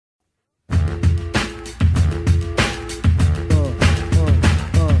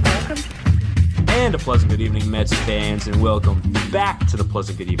And a pleasant good evening, Mets fans, and welcome back to the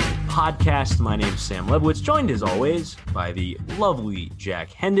Pleasant Good Evening podcast. My name is Sam Lebowitz, joined as always by the lovely Jack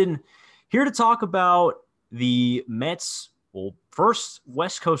Hendon, here to talk about the Mets' first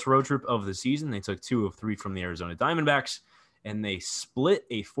West Coast road trip of the season. They took 2 of 3 from the Arizona Diamondbacks, and they split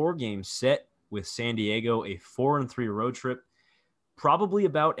a 4-game set with San Diego, a 4-3 road trip. Probably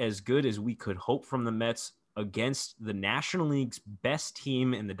about as good as we could hope from the Mets against the National League's best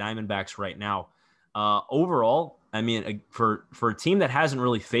team in the Diamondbacks right now. Overall, I mean, for a team that hasn't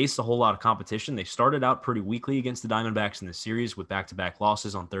really faced a whole lot of competition, they started out pretty weakly against the Diamondbacks in the series with back-to-back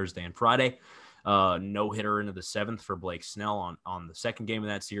losses on Thursday and Friday. No-hitter into the 7th for Blake Snell on the second game of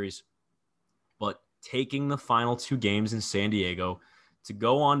that series. But taking the final 2 games in San Diego to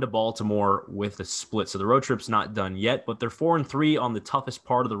go on to Baltimore with a split. So the road trip's not done yet, but they're 4-3 on the toughest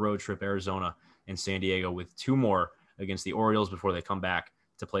part of the road trip, Arizona and San Diego, with 2 more against the Orioles before they come back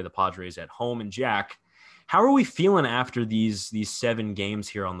to play the Padres at home. And Jack, how are we feeling after these 7 games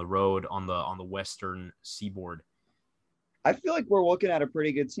here on the road on the Western Seaboard? I feel like we're looking at a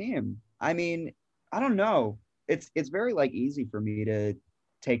pretty good team. I mean, I don't know. It's very easy for me to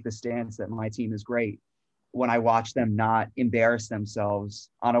take the stance that my team is great when I watch them not embarrass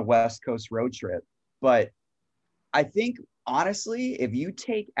themselves on a West Coast road trip. But I think, honestly, if you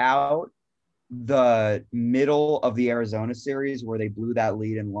take out the middle of the Arizona series where they blew that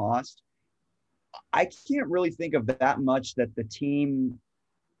lead and lost, I can't really think of that much that the team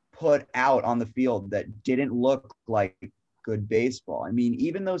put out on the field that didn't look like good baseball. I mean,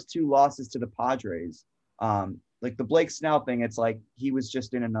 even those 2 losses to the Padres, like the Blake Snell thing, it's like he was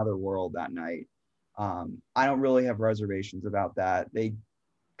just in another world that night. I don't really have reservations about that. They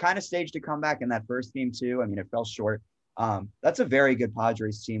kind of staged a comeback in that first game too. I mean, it fell short. That's a very good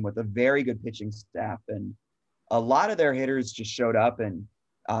Padres team with a very good pitching staff, and a lot of their hitters just showed up and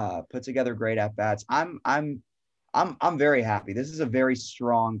put together great at bats. I'm very happy. This is a very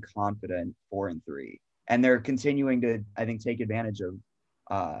strong, confident 4-3, and they're continuing to, I think, take advantage of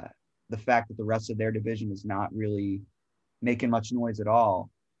the fact that the rest of their division is not really making much noise at all.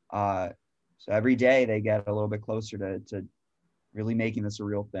 So every day they get a little bit closer to really making this a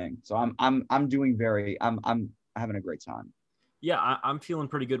real thing. So I'm having a great time. Yeah, I'm feeling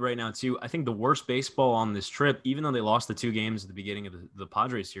pretty good right now, too. I think the worst baseball on this trip, even though they lost the 2 games at the beginning of the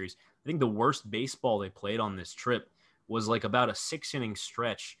Padres series, I think the worst baseball they played on this trip was like about a 6-inning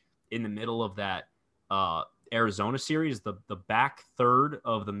stretch in the middle of that Arizona series, the back third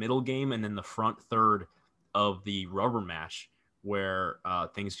of the middle game and then the front third of the rubber match, where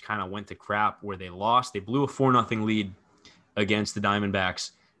things kind of went to crap, where they lost. They blew a 4-0 lead against the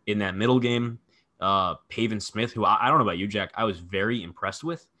Diamondbacks in that middle game. Pavin Smith, who I don't know about you, Jack, I was very impressed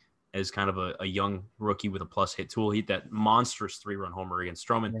with as kind of a young rookie with a plus hit tool. He hit that monstrous 3-run homer against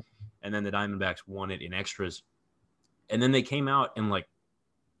Stroman, and then the Diamondbacks won it in extras. And then they came out and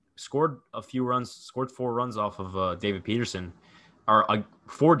scored a few runs, scored 4 runs off of David Peterson, or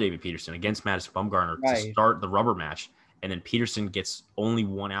for David Peterson against Madison Bumgarner to start the rubber match. And then Peterson gets only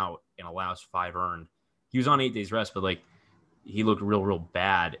 1 out and allows 5 earned. He was on 8 days rest, but he looked real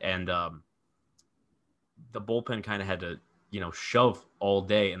bad. And the bullpen kind of had to, shove all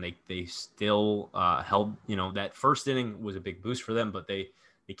day, and they still held, that first inning was a big boost for them, but they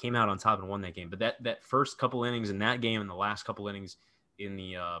came out on top and won that game. But that first couple innings in that game and the last couple innings in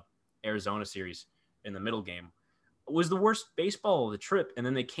the Arizona series in the middle game was the worst baseball of the trip. And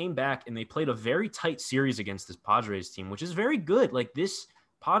then they came back and they played a very tight series against this Padres team, which is very good. Like, this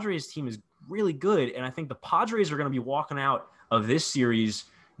Padres team is really good. And I think the Padres are going to be walking out of this series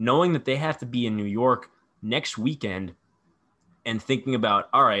knowing that they have to be in New York next weekend and thinking about,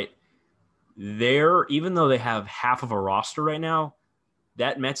 all right, even though they have half of a roster right now,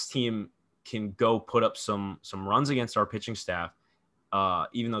 that Mets team can go put up some runs against our pitching staff,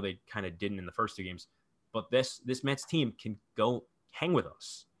 even though they kind of didn't in the first 2 games. But this Mets team can go hang with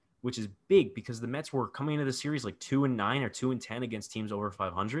us, which is big because the Mets were coming into the series 2-9 or 2-10 against teams over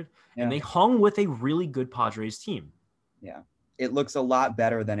 500, and they hung with a really good Padres team. Yeah, it looks a lot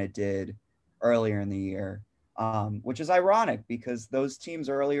better than it did earlier in the year, which is ironic because those teams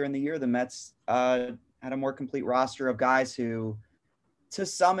earlier in the year, the Mets had a more complete roster of guys who, to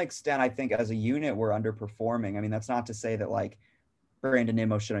some extent, I think as a unit were underperforming. I mean, that's not to say that Brandon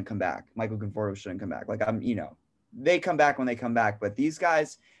Nimmo shouldn't come back, Michael Conforto shouldn't come back. They come back when they come back. But these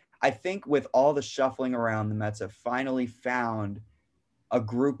guys, I think with all the shuffling around, the Mets have finally found a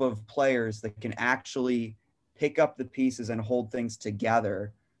group of players that can actually pick up the pieces and hold things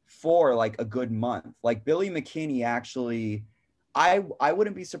together for a good month. Like Billy McKinney actually, I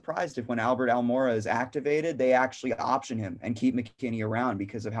wouldn't be surprised if when Albert Almora is activated, they actually option him and keep McKinney around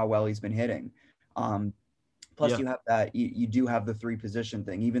because of how well he's been hitting. Plus, you have that you do have the three position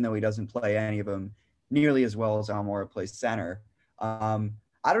thing, even though he doesn't play any of them nearly as well as Almora plays center.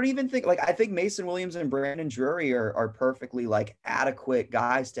 I don't even think I think Mason Williams and Brandon Drury are perfectly like adequate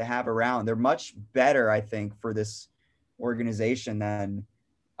guys to have around. They're much better, I think, for this organization than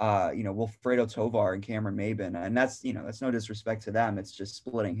Wilfredo Tovar and Cameron Maben. And that's no disrespect to them. It's just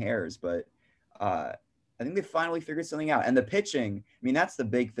splitting hairs. But I think they finally figured something out. And the pitching, I mean, that's the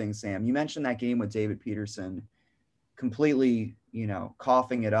big thing, Sam. You mentioned that game with David Peterson completely,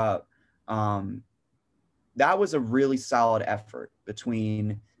 coughing it up. That was a really solid effort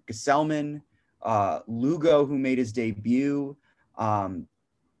between Gesellman, Lugo, who made his debut. I'm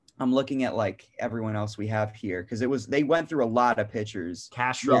looking at like everyone else we have here because they went through a lot of pitchers.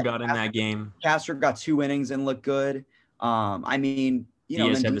 Castro got in that game. Castro got 2 innings and looked good. I mean,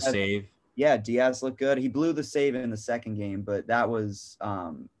 Diaz had the save. Yeah, Diaz looked good. He blew the save in the second game, but that was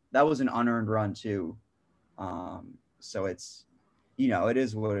an unearned run too. So it's, it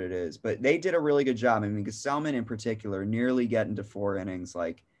is what it is. But they did a really good job. I mean, Gesellman in particular, nearly getting to 4 innings,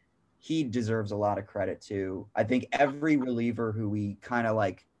 like he deserves a lot of credit too. I think every reliever who we kind of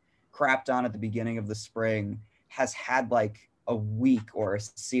like crapped on at the beginning of the spring has had like a week or a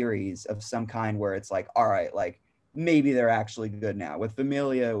series of some kind where it's like, all right, like maybe they're actually good now. With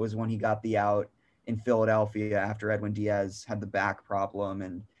Familia, it was when he got the out in Philadelphia after Edwin Diaz had the back problem.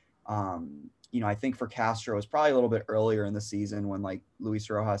 And, I think for Castro, it was probably a little bit earlier in the season when like Luis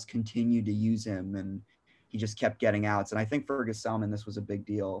Rojas continued to use him and he just kept getting outs. And I think for Gesellman, this was a big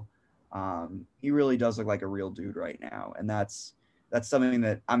deal. He really does look like a real dude right now. And that's something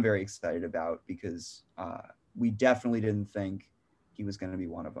that I'm very excited about because we definitely didn't think he was going to be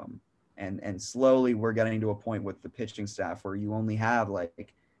one of them. And slowly we're getting to a point with the pitching staff where you only have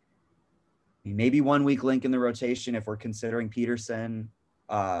like maybe 1 weak link in the rotation if we're considering Peterson.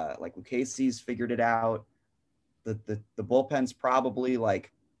 Like Lucchese's figured it out. The bullpen's probably like,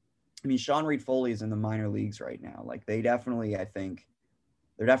 I mean, Sean Reed Foley is in the minor leagues right now. Like I think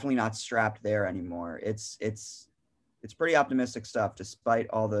they're definitely not strapped there anymore. It's pretty optimistic stuff despite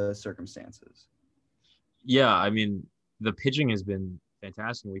all the circumstances. Yeah, I mean, the pitching has been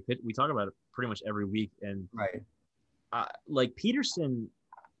fantastic. We talk about it pretty much every week, and right, like Peterson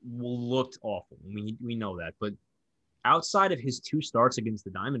looked awful. We know that, but outside of his 2 starts against the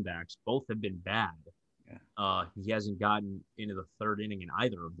Diamondbacks, both have been bad. Yeah. He hasn't gotten into the 3rd inning in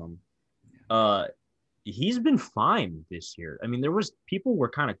either of them. Yeah. He's been fine this year. I mean, people were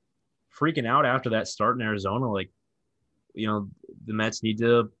kind of freaking out after that start in Arizona, like, the Mets need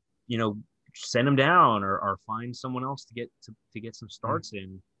to, send him down or find someone else to get some starts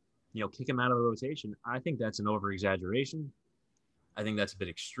in, kick him out of the rotation. I think that's an over-exaggeration. I think that's a bit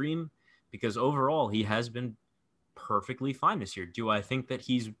extreme because overall he has been perfectly fine this year. Do I think that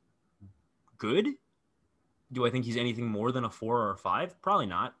he's good? Do I think he's anything more than a 4 or a 5? Probably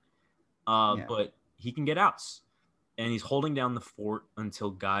not. But he can get outs. And he's holding down the fort until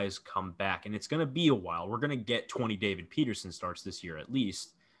guys come back. And it's going to be a while. We're going to get 20 David Peterson starts this year at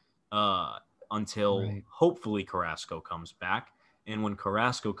least until hopefully Carrasco comes back. And when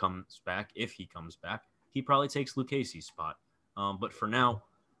Carrasco comes back, if he comes back, he probably takes Lucchese's spot. But for now,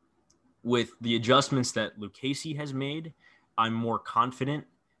 with the adjustments that Lucchese has made, I'm more confident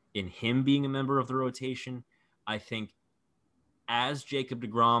in him being a member of the rotation. I think as Jacob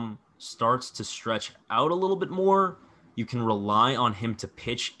deGrom starts to stretch out a little bit more, you can rely on him to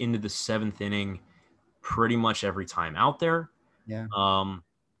pitch into the 7th inning pretty much every time out there. Yeah.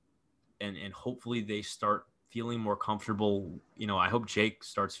 And hopefully they start feeling more comfortable. I hope Jake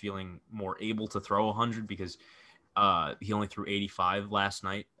starts feeling more able to throw 100 because he only threw 85 last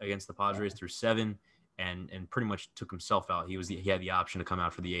night against the Padres, threw 7 and pretty much took himself out. He had the option to come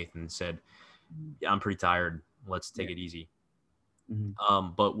out for the 8th and said, I'm pretty tired. Let's take it easy. Mm-hmm.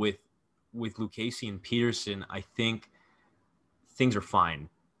 But with Lucchese and Peterson, I think things are fine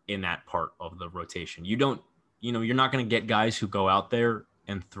in that part of the rotation. You're not going to get guys who go out there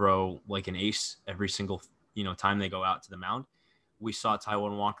and throw like an ace every single, time they go out to the mound. We saw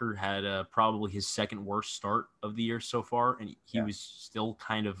Taijuan Walker had probably his 2nd worst start of the year so far, and he was still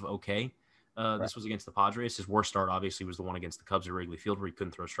kind of okay. This was against the Padres. His worst start, obviously, was the one against the Cubs at Wrigley Field where he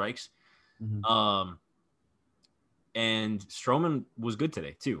couldn't throw strikes. Mm-hmm. And Stroman was good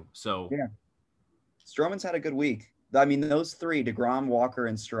today, too. So Stroman's had a good week. I mean, those 3, deGrom, Walker,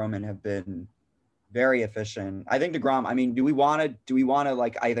 and Stroman, have been very efficient. I think deGrom, I mean, do we want to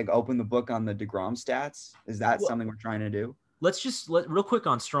like, I think, open the book on the deGrom stats? Is that something we're trying to do? Let's just real quick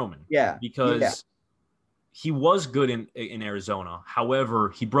on Stroman. Yeah. Because he was good in Arizona. However,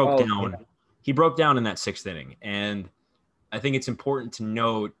 he broke down. Yeah. He broke down in that 6th inning. And I think it's important to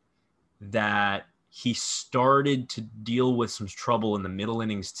note that he started to deal with some trouble in the middle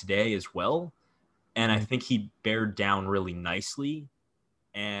innings today as well. And I think he bared down really nicely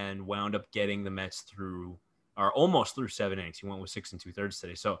and wound up getting the Mets through, or almost through 7 innings. He went with 6 2/3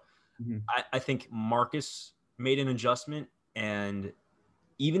 today. So I think Marcus made an adjustment. And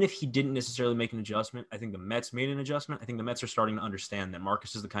even if he didn't necessarily make an adjustment, I think the Mets made an adjustment. I think the Mets are starting to understand that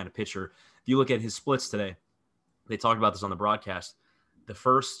Marcus is the kind of pitcher. If you look at his splits today, they talked about this on the broadcast. The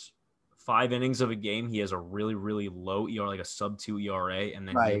first 5 innings of a game, he has a really, really low ERA, like a sub-2 ERA. And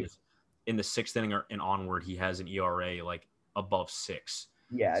then he has, in the 6th inning and onward, he has an ERA like above 6.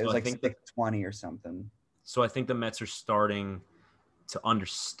 Yeah, it was like 6.20 or something. So I think the Mets are starting to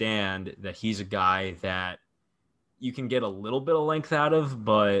understand that he's a guy that you can get a little bit of length out of,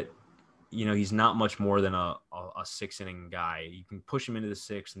 but he's not much more than a 6-inning guy. You can push him into the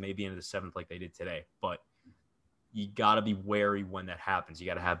 6th, maybe into the 7th like they did today, but you got to be wary when that happens. You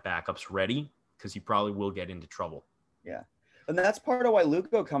got to have backups ready because he probably will get into trouble. Yeah. And that's part of why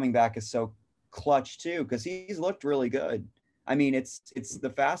Lugo coming back is so clutch too, because he's looked really good. I mean, it's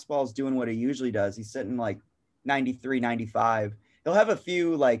the fastball's doing what he usually does. He's sitting like 93, 95. He'll have a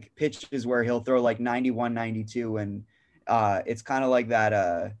few like pitches where he'll throw like 91, 92. And it's kind of like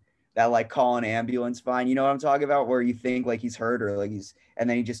that like call an ambulance fine. You know what I'm talking about? Where you think like he's hurt or like and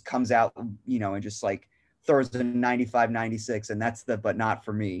then he just comes out, and just like throws a 95, 96. And that's but not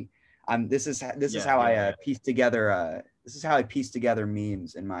for me. This is how I piece together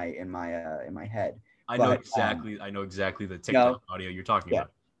memes in my head. I know exactly the TikTok audio you're talking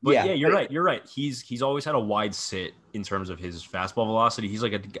about. But you're right. You're right. He's always had a wide sit in terms of his fastball velocity. He's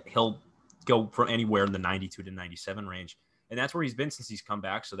like he'll go from anywhere in the 92 to 97 range, and that's where he's been since he's come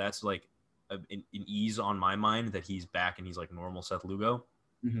back. So that's like an ease on my mind that he's back and he's like normal Seth Lugo.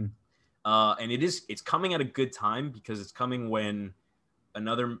 Mm-hmm. And it's coming at a good time because it's coming when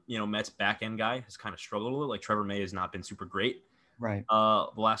another Mets back end guy has kind of struggled a little. Like Trevor May has not been super great, right?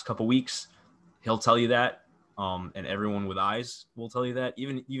 The last couple weeks. He'll tell you that, and everyone with eyes will tell you that.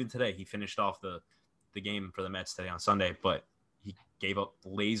 Even today, he finished off the game for the Mets today on Sunday, but he gave up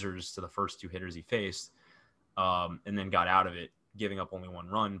lasers to the first 2 hitters he faced, and then got out of it, giving up only 1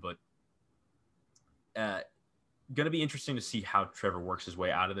 run. But going to be interesting to see how Trevor works his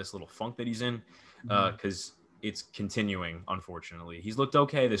way out of this little funk that he's in, because it's continuing, unfortunately. He's looked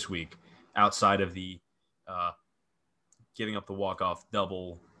okay this week, outside of the giving up the walk-off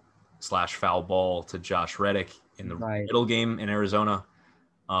double / foul ball to Josh Reddick in the middle game in Arizona.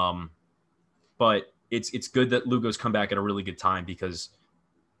 But it's good that Lugo's come back at a really good time because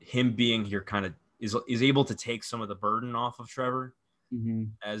him being here kind of is able to take some of the burden off of Trevor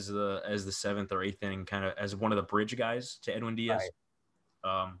as the 7th or 8th inning, kind of as one of the bridge guys to Edwin Diaz.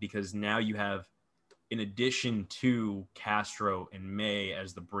 Because now you have, in addition to Castro and May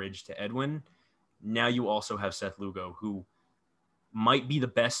as the bridge to Edwin, now you also have Seth Lugo, who might be the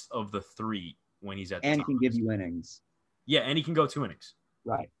best of the 3 when he's at the top. And can give you innings. Yeah, and he can go 2 innings.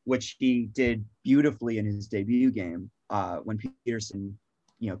 Right, which he did beautifully in his debut game when Peterson,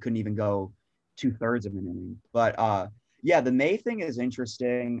 couldn't even go 2/3 of an inning. But the May thing is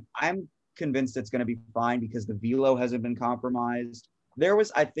interesting. I'm convinced it's going to be fine because the velo hasn't been compromised. There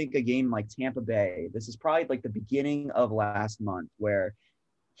was, I think, a game like Tampa Bay. This is probably like the beginning of last month where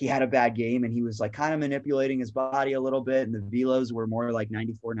he had a bad game and he was like kind of manipulating his body a little bit, and the velos were more like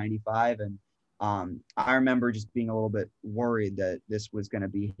 94, 95. And I remember just being a little bit worried that this was going to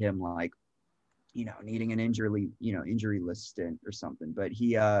be him, like, needing an injury list stint or something. But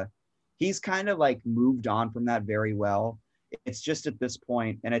he's kind of like moved on from that very well. It's just at this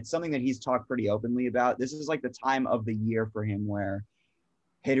point, and it's something that he's talked pretty openly about. This is like the time of the year for him where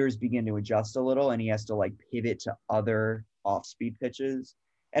hitters begin to adjust a little and he has to like pivot to other off-speed pitches.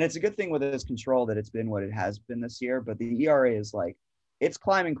 And it's a good thing with his control that it's been what it has been this year. But the ERA is like, it's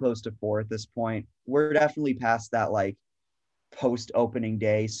climbing close to 4 at this point. We're definitely past that like post-opening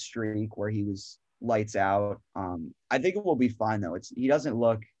day streak where he was lights out. I think it will be fine though. He doesn't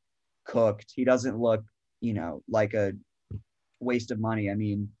look cooked. He doesn't look, like a waste of money. I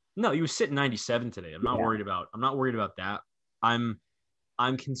mean, no, he was sitting 97 today. I'm not worried about that. I'm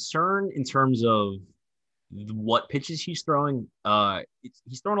concerned in terms of what pitches he's throwing.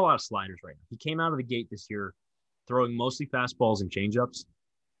 He's throwing a lot of sliders right now. He came out of the gate this year throwing mostly fastballs and changeups,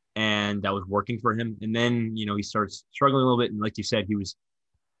 and that was working for him. And then, he starts struggling a little bit. And like you said, he was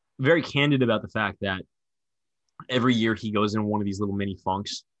very candid about the fact that every year he goes in one of these little mini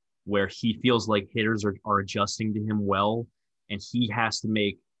funks where he feels like hitters are adjusting to him well, and he has to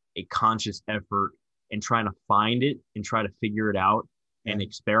make a conscious effort and trying to find it and try to figure it out and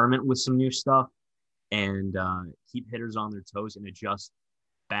experiment with some new stuff and keep hitters on their toes and adjust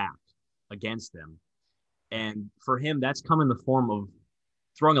back. against them. And for him, that's come in the form of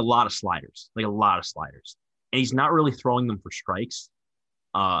throwing a lot of sliders, like a lot of sliders. And he's not really throwing them for strikes.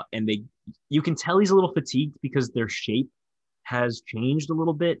 And you can tell he's a little fatigued because their shape has changed a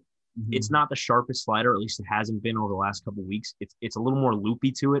little bit. Mhm. It's not the sharpest slider, at least it hasn't been over the last couple of weeks. It's a little more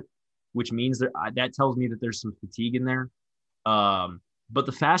loopy to it, which means that tells me that there's some fatigue in there. But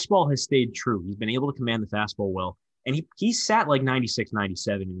the fastball has stayed true. He's been able to command the fastball well. And he sat like 96,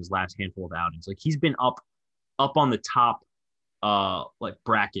 97 in his last handful of outings. Like he's been up on the top like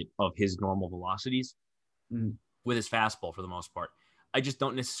bracket of his normal velocities with his fastball for the most part. I just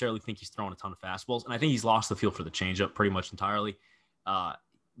don't necessarily think he's throwing a ton of fastballs. And I think he's lost the feel for the changeup pretty much entirely.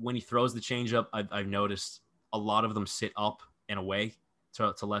 When he throws the changeup, I've noticed a lot of them sit up and away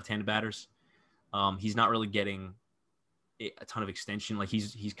to left-handed batters. He's not really getting a ton of extension. Like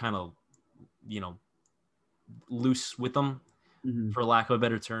he's kind of, loose with them, for lack of a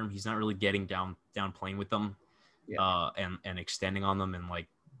better term. He's not really getting down playing with them, and extending on them and like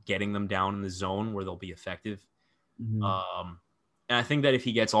getting them down in the zone where they'll be effective. And I think that if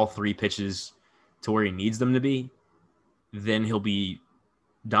he gets all three pitches to where he needs them to be, then he'll be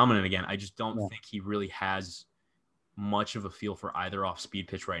dominant again. I just don't think he really has much of a feel for either off speed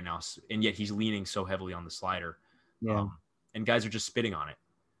pitch right now. And yet he's leaning so heavily on the slider. And guys are just spitting on it.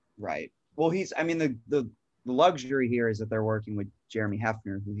 Right. Well, the luxury here is that they're working with Jeremy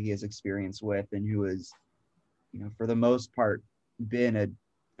Hefner, who he has experience with and who is, for the most part, been a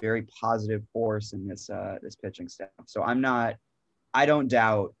very positive force in this pitching staff. So I don't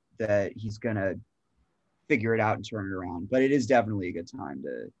doubt that he's going to figure it out and turn it around, but it is definitely a good time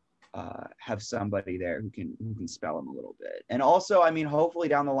to have somebody there who can spell him a little bit. And also, hopefully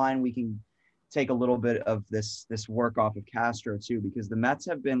down the line, we can take a little bit of this work off of Castro too, because the Mets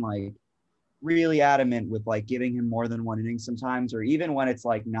have been like really adamant with like giving him more than one inning sometimes, or even when it's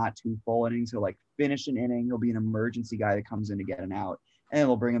like not two full innings, he'll like finish an inning. He'll be an emergency guy that comes in to get an out, and then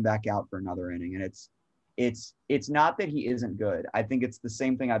they'll bring him back out for another inning. And it's not that he isn't good. I think it's the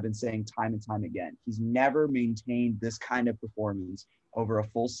same thing I've been saying time and time again. He's never maintained this kind of performance over a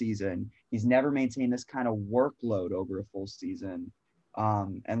full season. He's never maintained this kind of workload over a full season.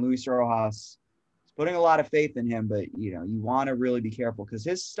 And Luis Rojas is putting a lot of faith in him, but you want to really be careful because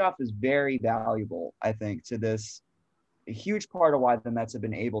his stuff is very valuable, I think, to this. A huge part of why the Mets have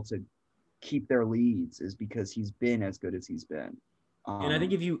been able to keep their leads is because he's been as good as he's been. And I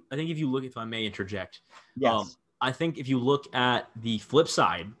think if you look, if I may interject, yes. I think if you look at the flip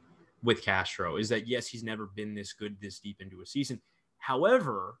side with Castro is that, yes, he's never been this good this deep into a season.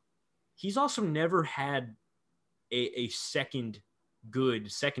 However, he's also never had a second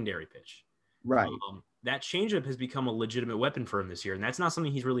good secondary pitch. Right. That changeup has become a legitimate weapon for him this year, and that's not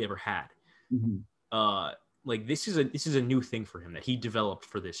something he's really ever had. Like this is a new thing for him that he developed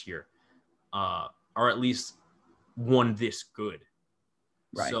for this year, or at least one this good.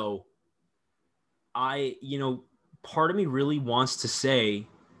 Right. So part of me really wants to say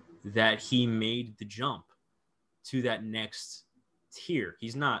that he made the jump to that next tier.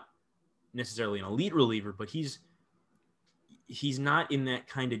 He's not necessarily an elite reliever, but he's not in that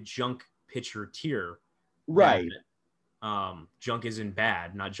kind of junk pitcher tier. Right. Junk is in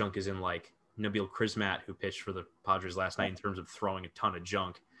bad, not junk is in like Nabil Crismatt, who pitched for the Padres last night in terms of throwing a ton of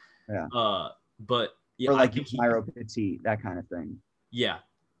junk. Yeah. But yeah, or like Yusmeiro Petit, that kind of thing. Yeah.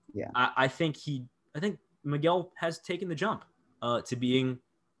 Yeah. I think Miguel has taken the jump to being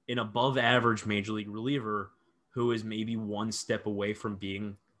an above average major league reliever who is maybe one step away from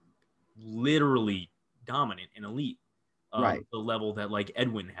being literally dominant and elite. Right. The level that like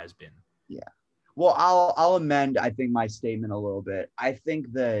Edwin has been. Yeah. Well, I'll amend, I think, my statement a little bit. I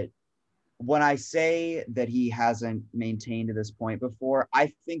think that when I say that he hasn't maintained to this point before,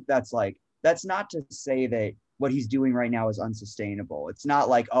 I think that's not to say that what he's doing right now is unsustainable. It's not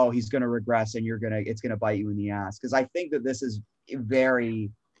like, oh, he's going to regress and it's going to bite you in the ass. Because I think that this is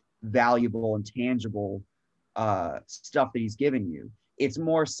very valuable and tangible stuff that he's giving you. It's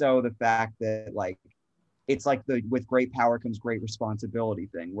more so the fact that like, it's like with great power comes great responsibility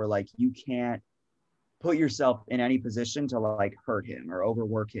thing where like you can't put yourself in any position to like hurt him or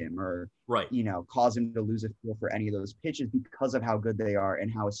overwork him or, right, cause him to lose a feel for any of those pitches because of how good they are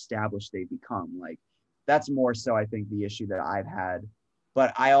and how established they've become. Like that's more so, I think, the issue that I've had.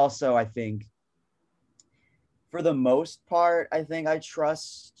 But I think for the most part, I think I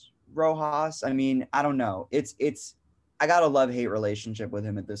trust Rojas. I mean, I don't know. I got a love-hate relationship with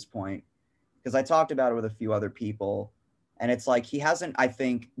him at this point because I talked about it with a few other people. And it's like he hasn't, I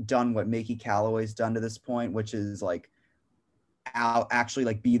think, done what Mickey Callaway's done to this point, which is like actually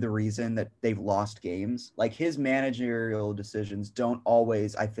like be the reason that they've lost games. Like his managerial decisions don't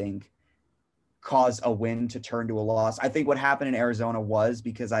always, I think, cause a win to turn to a loss. I think what happened in Arizona was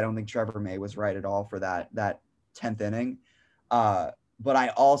because I don't think Trevor May was right at all for that 10th inning. But I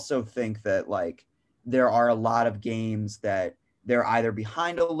also think that like there are a lot of games that they're either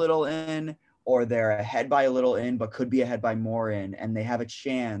behind a little in or they're ahead by a little in, but could be ahead by more in, and they have a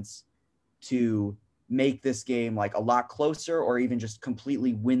chance to make this game like a lot closer or even just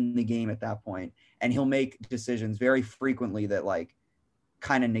completely win the game at that point. And he'll make decisions very frequently that like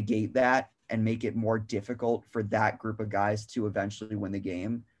kind of negate that and make it more difficult for that group of guys to eventually win the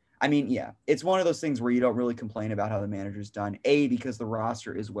game. I mean, yeah, it's one of those things where you don't really complain about how the manager's done, A, because the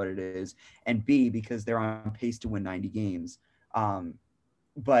roster is what it is, and B, because they're on pace to win 90 games.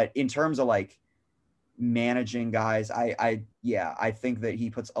 But in terms of like managing guys, I think that he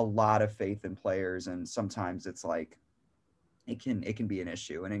puts a lot of faith in players, and sometimes it's like it can be an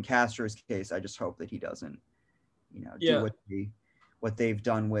issue. And in Castro's case, I just hope that he doesn't, do what they've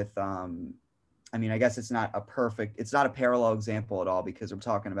done with I mean, I guess it's not a parallel example at all because we're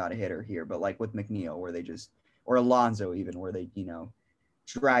talking about a hitter here, but like with McNeil, where they just, or Alonso even, where they,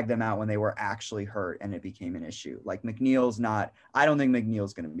 drag them out when they were actually hurt and it became an issue. Like I don't think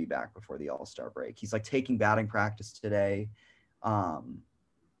McNeil's going to be back before the All-Star break. He's like taking batting practice today. But,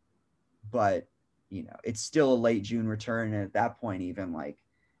 it's still a late June return. And at that point, even like,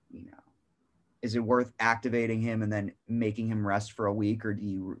 is it worth activating him and then making him rest for a week, or do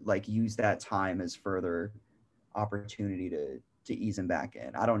you like use that time as further opportunity to ease him back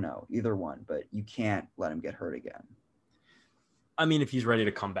in? I don't know, either one, but you can't let him get hurt again. I mean, if he's ready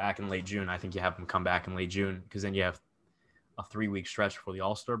to come back in late June, I think you have him come back in late June because then you have a 3-week stretch before the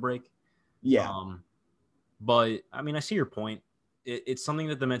All-Star break. Yeah. But I mean, I see your point. It's something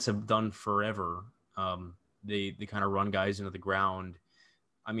that the Mets have done forever. They kind of run guys into the ground.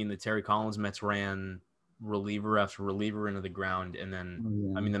 I mean, the Terry Collins Mets ran reliever after reliever into the ground. And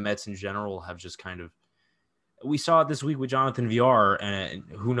then, I mean, the Mets in general have just kind of – we saw it this week with Jonathan Villar, and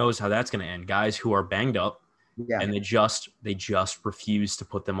who knows how that's going to end. Guys who are banged up, and they just refuse to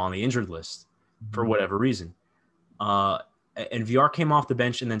put them on the injured list for whatever reason. And Villar came off the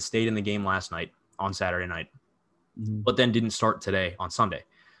bench and then stayed in the game last night on Saturday night, but then didn't start today on Sunday.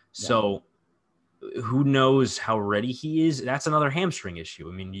 So who knows how ready he is? That's another hamstring issue.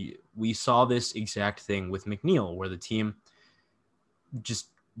 I mean, we saw this exact thing with McNeil where the team just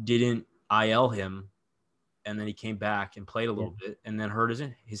didn't IL him, and then he came back and played a little bit and then hurt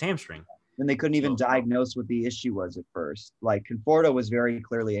his hamstring. And they couldn't even diagnose what the issue was at first. Like Conforto was very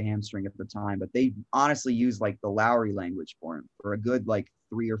clearly a hamstring at the time, but they honestly used like the Lowry language for him for a good like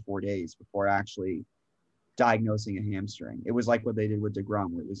 3 or 4 days before actually diagnosing a hamstring. It was like what they did with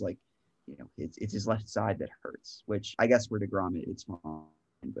DeGrom, where it was like, it's his left side that hurts, which I guess for DeGrom, it's fine.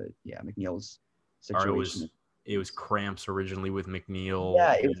 But yeah, McNeil's situation. It was cramps originally with McNeil.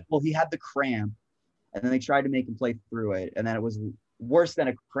 Yeah, he had the cramp, and then they tried to make him play through it, and then it was worse than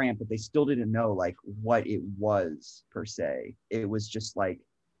a cramp, but they still didn't know like what it was per se. It was just like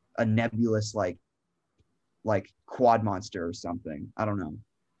a nebulous like quad monster or something. I don't know.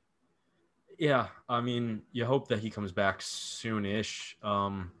 Yeah, I mean, you hope that he comes back soon-ish.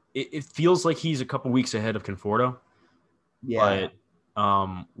 It feels like he's a couple weeks ahead of Conforto. Yeah.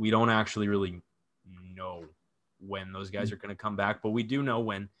 But we don't actually really know when those guys are going to come back, but we do know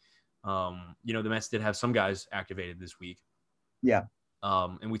when. The Mets did have some guys activated this week. Yeah.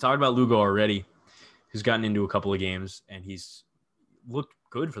 And we talked about Lugo already, who's gotten into a couple of games, and he's looked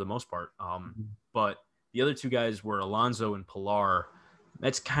good for the most part. But the other two guys were Alonso and Pilar.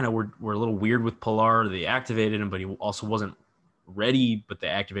 Mets kind of were a little weird with Pilar. They activated him, but he also wasn't ready, but they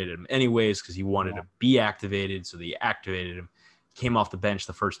activated him anyways because he wanted to be activated. So they activated him. Came off the bench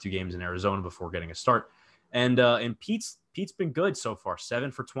the first 2 games in Arizona before getting a start. And Pete's been good so far,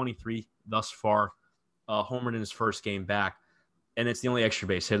 7 for 23 thus far. Homered in his first game back. And it's the only extra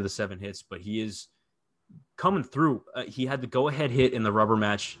base hit of the 7 hits, but he is coming through. He had the go-ahead hit in the rubber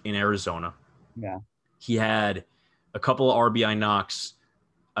match in Arizona. Yeah. He had a couple of RBI knocks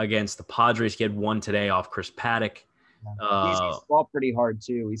against the Padres. He had one today off Chris Paddock. He's fought pretty hard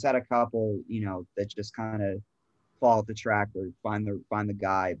too. He's had a couple, that just kind of fall at the track or find the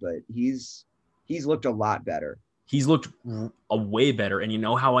guy, but he's looked a lot better. He's looked a way better. And you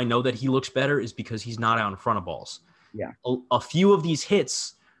know how I know that he looks better is because he's not out in front of balls. Yeah. A few of these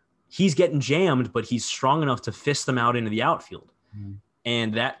hits, he's getting jammed, but he's strong enough to fist them out into the outfield.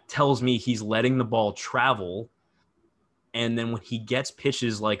 And that tells me he's letting the ball travel. And then when he gets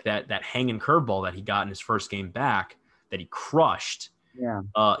pitches like that hanging curveball that he got in his first game back that he crushed,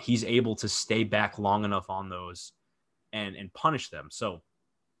 he's able to stay back long enough on those and punish them. So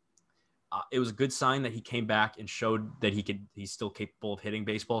it was a good sign that he came back and showed that he's still capable of hitting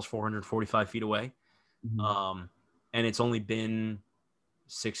baseballs 445 feet away. Mhm. And it's only been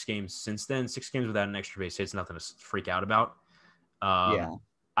 6 games since then. 6 games without an extra base hit. It's nothing to freak out about. Yeah.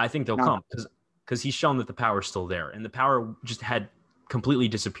 I think they'll Not come because he's shown that the power is still there, and the power just had completely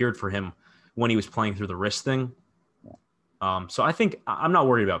disappeared for him when he was playing through the wrist thing. So I think I'm not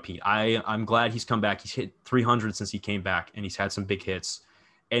worried about Pete. I'm glad he's come back. He's hit 300 since he came back, and he's had some big hits,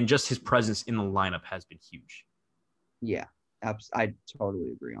 and just his presence in the lineup has been huge. Yeah, I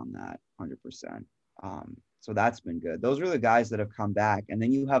totally agree on that, 100%. So that's been good. Those are the guys that have come back, and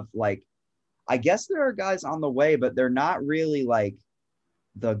then you have like, I guess there are guys on the way, but they're not really like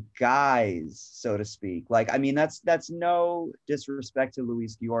the guys, so to speak. Like, I mean, that's no disrespect to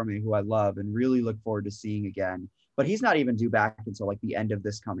Luis Guillorme, who I love and really look forward to seeing again. But he's not even due back until like the end of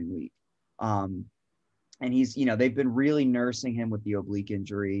this coming week. And he's, they've been really nursing him with the oblique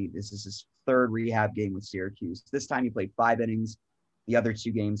injury. This is his 3rd rehab game with Syracuse. This time he played 5 innings. The other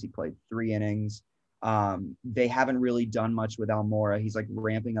 2 games he played 3 innings. They haven't really done much with Almora. He's like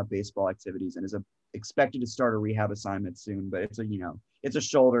ramping up baseball activities and is expected to start a rehab assignment soon, but it's a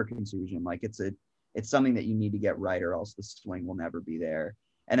shoulder contusion. Like it's something that you need to get right, or else the swing will never be there.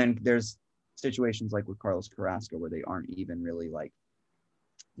 And then there's situations like with Carlos Carrasco where they aren't even really like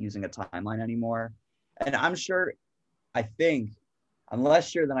using a timeline anymore. And I'm less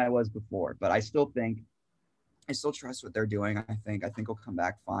sure than I was before, but I still trust what they're doing. I think he'll come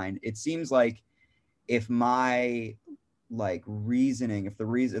back fine. It seems like if my like reasoning, if the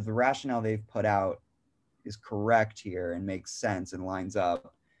rationale they've put out is correct here and makes sense and lines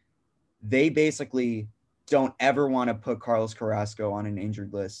up, they basically don't ever want to put Carlos Carrasco on an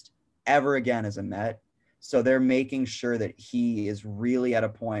injured list ever again as a Met. So they're making sure that he is really at a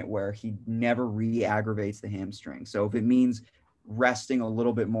point where he never re-aggravates the hamstring. So if it means resting a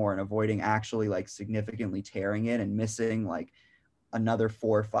little bit more and avoiding actually like significantly tearing it and missing like another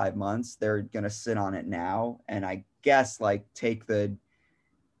 4 or 5 months, they're going to sit on it now. And I guess like take at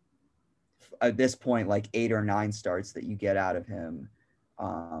this point, like 8 or 9 starts that you get out of him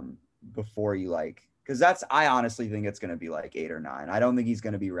before you like, because I honestly think it's going to be like 8 or 9. I don't think he's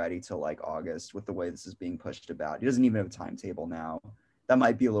going to be ready till like August with the way this is being pushed about. He doesn't even have a timetable now. That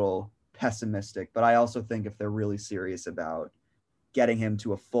might be a little pessimistic, but I also think if they're really serious about getting him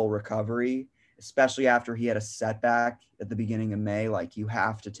to a full recovery, especially after he had a setback at the beginning of May, like you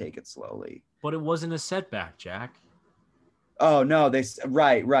have to take it slowly. But it wasn't a setback, Jack. Oh no,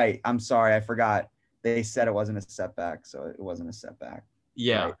 right. I'm sorry, I forgot. They said it wasn't a setback, so it wasn't a setback.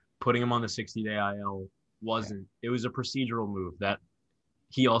 Yeah, Right. putting him on the 60-day IL wasn't. It was a procedural move that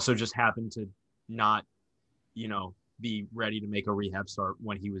he also just happened to not, be ready to make a rehab start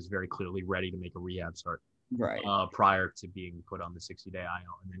when he was very clearly ready to make a rehab start. Right. Prior to being put on the 60-day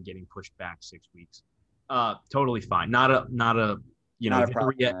IL and then getting pushed back 6 weeks. Totally fine. Not a Not a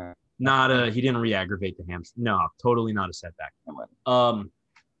problem. He didn't re-aggravate the hamstring. No, totally not a setback.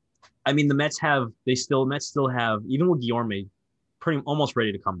 I mean, the Mets still have, even with Guillorme pretty almost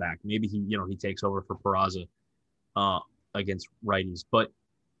ready to come back. Maybe he takes over for Peraza against righties, but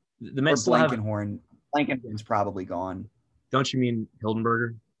the Mets still have Blankenhorn's probably gone. Don't you mean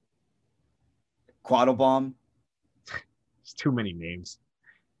Hildenberger? Quattlebaum. It's too many names.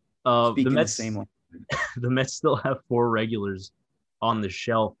 Speaking the same one. The Mets still have 4 regulars on the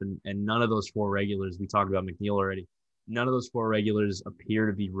shelf, and none of those 4 regulars, we talked about McNeil already, none of those 4 regulars appear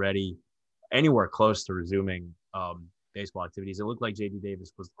to be ready anywhere close to resuming baseball activities. It looked like J.D.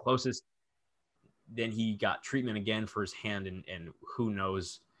 Davis was the closest. Then he got treatment again for his hand, and who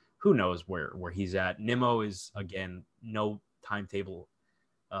knows where he's at. Nimmo is, again, no timetable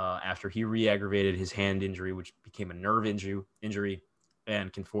after he re-aggravated his hand injury, which became a nerve injury,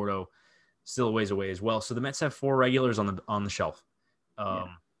 and Conforto still a ways away as well. So the Mets have 4 regulars on the shelf.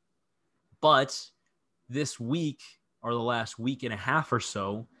 But this week, or the last week and a half or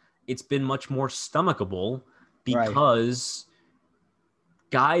so, it's been much more stomachable because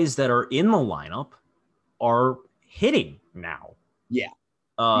guys that are in the lineup are hitting now. Yeah.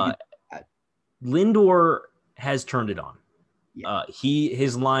 Lindor has turned it on.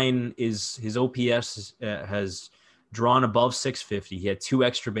 His line is, his OPS has drawn above 650. He had 2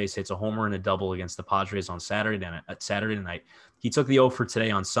 extra base hits, a homer and a double against the Padres on Saturday night. He took the 0 for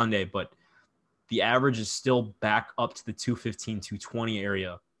today on Sunday, but the average is still back up to the 215, 220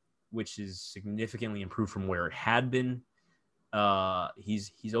 area, which is significantly improved from where it had been.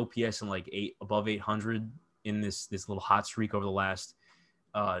 He's OPS in like above 800 in this little hot streak over the last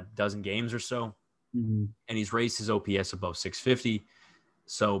dozen games or so. Mm-hmm. And he's raised his OPS above 650.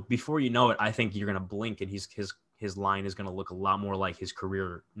 So before you know it, I think you're going to blink and his his line is going to look a lot more like his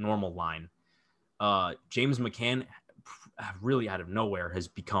career normal line. James McCann, really out of nowhere, has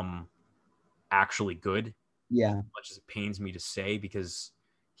become actually good. Yeah. As much as it pains me to say, because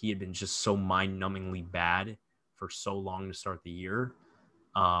he had been just so mind-numbingly bad for so long to start the year.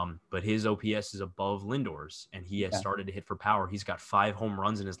 But his OPS is above Lindor's, and he has started to hit for power. He's got 5 home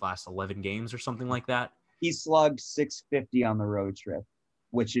runs in his last 11 games or something like that. He slugged 650 on the road trip,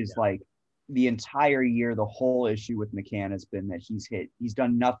 which is like the entire year. The whole issue with McCann has been that he's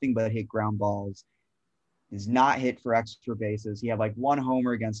done nothing but hit ground balls. He's not hit for extra bases. He had like 1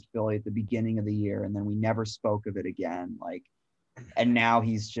 homer against Philly at the beginning of the year, and then we never spoke of it again. And now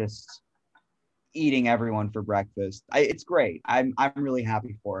he's just eating everyone for breakfast. It's great. I'm really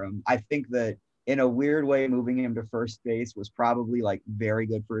happy for him. I think that in a weird way, moving him to first base was probably like very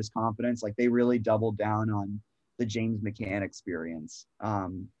good for his confidence. Like they really doubled down on the James McCann experience.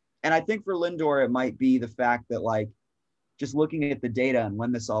 And I think for Lindor, it might be the fact that like, just looking at the data and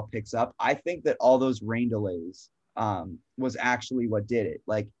when this all picks up, I think that all those rain delays was actually what did it.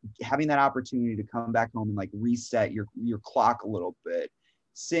 Like having that opportunity to come back home and like reset your clock a little bit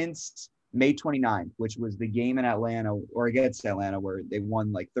since May 29th, which was the game in Atlanta or against Atlanta where they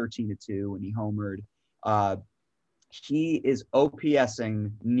won like 13-2 and he homered. He is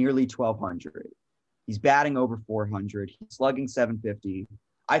OPSing nearly 1,200. He's batting over 400. He's slugging 750.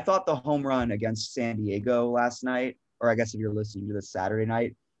 I thought the home run against San Diego last night, or I guess if you're listening to this Saturday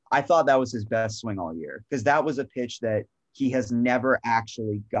night, I thought that was his best swing all year because that was a pitch that he has never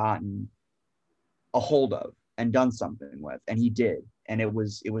actually gotten a hold of and done something with, and he did, and it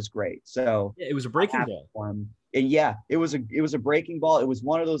was great. So yeah, it was a breaking ball. And yeah, it was a breaking ball. It was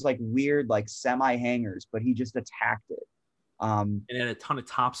one of those like weird like semi hangers, but he just attacked it. And it had a ton of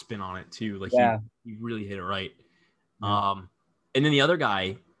top spin on it too. Like he really hit it right. Yeah. And then the other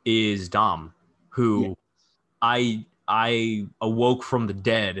guy is Dom, who I awoke from the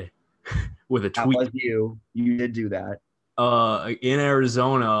dead with a tweet. That was you. You did do that. In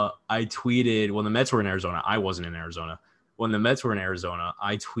Arizona, I tweeted when the Mets were in Arizona. I wasn't in Arizona. When the Mets were in Arizona,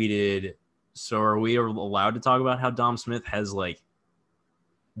 I tweeted, so are we allowed to talk about how Dom Smith has like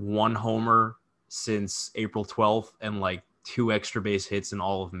 1 homer since April 12th and like 2 extra base hits in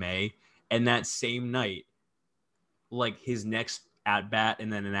all of May? And that same night, like his next at bat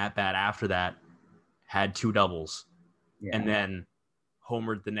and then an at bat after that had 2 doubles. Yeah. And then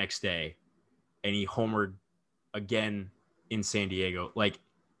homered the next day, and he homered again in San Diego. Like,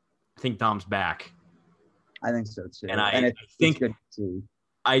 I think Dom's back. I think so too. And I think good too.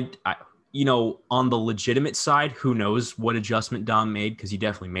 I on the legitimate side, who knows what adjustment Dom made, because he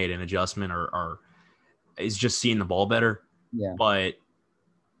definitely made an adjustment or is just seeing the ball better. Yeah. But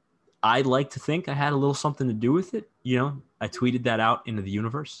I'd like to think I had a little something to do with it. I tweeted that out into the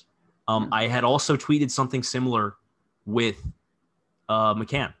universe. I had also tweeted something similar with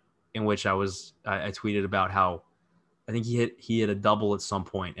McCann, in which I tweeted about how I think he hit a double at some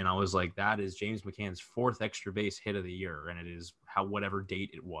point, and I was like, that is James McCann's 4th extra base hit of the year, and it is whatever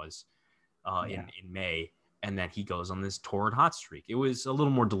date it was in May, and then he goes on this torrid hot streak. It was a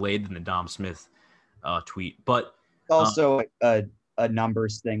little more delayed than the Dom Smith tweet, but also a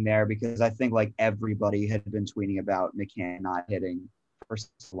numbers thing there, because I think like everybody had been tweeting about McCann not hitting for so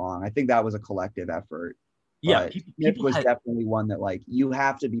long. I think that was a collective effort. Yeah, Smith was definitely one that like you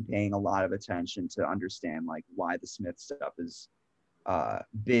have to be paying a lot of attention to understand like why the Smith stuff has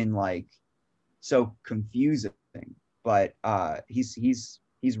been like so confusing. But he's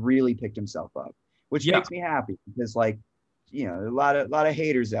really picked himself up, which makes me happy because like a lot of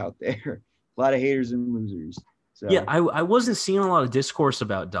haters out there, a lot of haters and losers. So. Yeah, I wasn't seeing a lot of discourse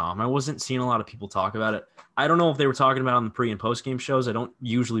about Dom. I wasn't seeing a lot of people talk about it. I don't know if they were talking about it on the pre and post game shows. I don't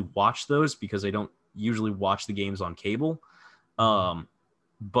usually watch those because I don't usually watch the games on cable.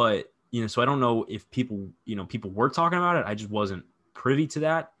 But, so I don't know if people were talking about it. I just wasn't privy to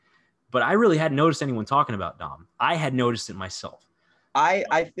that. But I really hadn't noticed anyone talking about Dom. I had noticed it myself.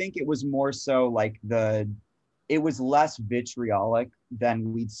 I think it was more so like it was less vitriolic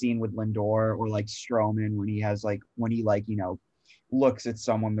than we'd seen with Lindor or like Stroman when he looks at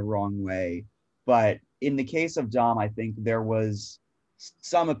someone the wrong way. But in the case of Dom, I think there was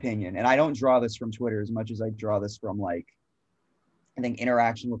some opinion, and I don't draw this from Twitter as much as I draw this from like, I think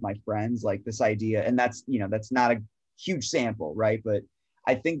interaction with my friends, like this idea, and that's not a huge sample, right? But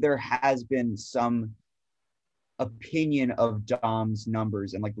I think there has been some opinion of Dom's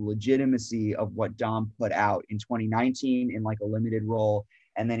numbers and like the legitimacy of what Dom put out in 2019 in like a limited role,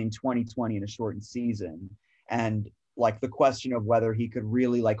 and then in 2020 in a shortened season. And like the question of whether he could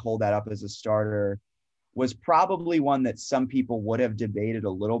really like hold that up as a starter was probably one that some people would have debated a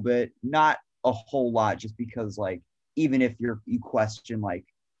little bit, not a whole lot, just because like even if you question like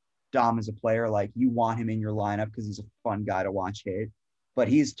Dom as a player, like you want him in your lineup because he's a fun guy to watch hit, but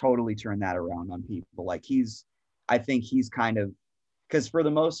he's totally turned that around on people. Like I think he's kind of, because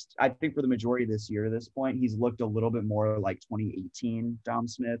I think for the majority of this year at this point, he's looked a little bit more like 2018 Dom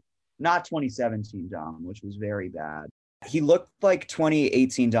Smith, not 2017 Dom, which was very bad. He looked like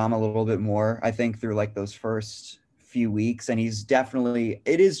 2018 Dom a little bit more, I think, through like those first few weeks. And it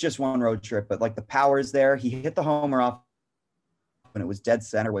is just one road trip, but like the power is there. He hit the homer off when it was dead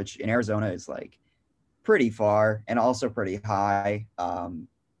center, which in Arizona is like pretty far and also pretty high.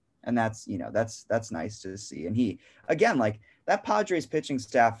 And that's nice to see. And he, again, like that Padres pitching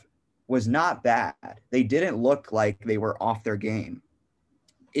staff was not bad. They didn't look like they were off their game.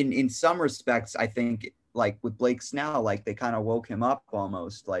 In some respects, I think like with Blake Snell, like they kind of woke him up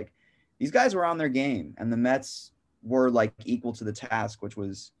almost. Like these guys were on their game, and the Mets were like equal to the task, which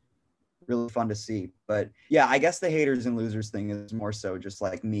was really fun to see. But yeah, I guess the haters and losers thing is more so just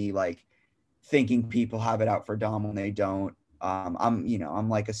like me, like thinking people have it out for Dom when they don't. I'm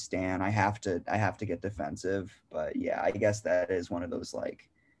like a stan. I have to get defensive. But yeah, I guess that is one of those like,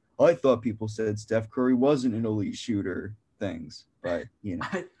 I thought people said Steph Curry wasn't an elite shooter things, but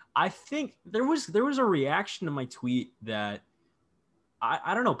I think there was a reaction to my tweet that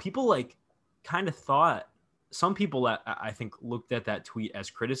I don't know, people like kind of thought, some people that I think looked at that tweet as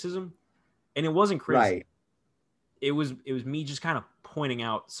criticism, and it wasn't criticism. Right. It was me just kind of pointing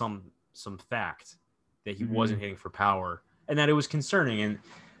out some fact that he wasn't hitting for power and that it was concerning. And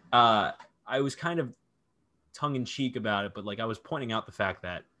I was kind of tongue in cheek about it, but like I was pointing out the fact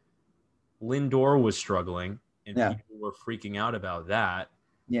that Lindor was struggling and people were freaking out about that.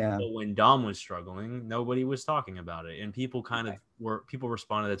 Yeah. But when Dom was struggling, nobody was talking about it. And people people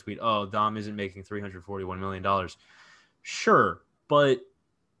responded to that tweet, oh, Dom isn't making $341 million. Sure. But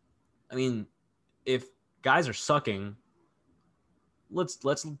I mean, if guys are sucking, let's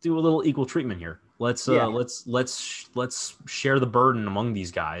do a little equal treatment here. Let's share the burden among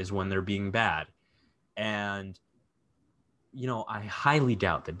these guys when they're being bad. And I highly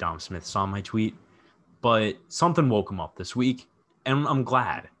doubt that Dom Smith saw my tweet, but something woke him up this week, and I'm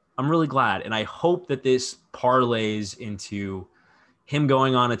glad. I'm really glad, and I hope that this parlays into him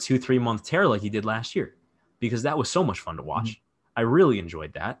going on a 2-3 month tear like he did last year, because that was so much fun to watch. Mm-hmm. I really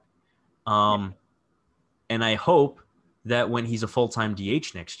enjoyed that. And I hope that when he's a full-time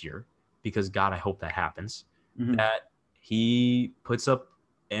DH next year, because God, I hope that happens, that he puts up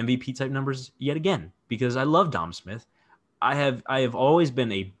MVP type numbers yet again, because I love Dom Smith. I have always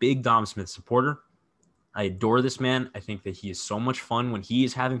been a big Dom Smith supporter. I adore this man. I think that he is so much fun when he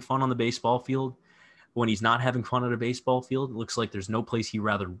is having fun on the baseball field. When he's not having fun at a baseball field, it looks like there's no place Yeah,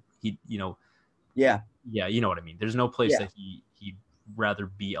 you know what I mean. There's no place that he'd rather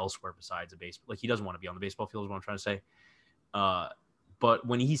be elsewhere besides a baseball. Like, he doesn't want to be on the baseball field is what I'm trying to say. But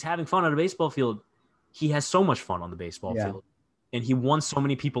when he's having fun at a baseball field, he has so much fun on the baseball field. And he won so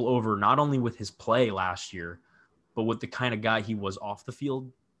many people over, not only with his play last year, but with the kind of guy he was off the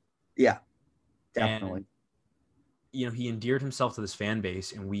field. Yeah, definitely. And, he endeared himself to this fan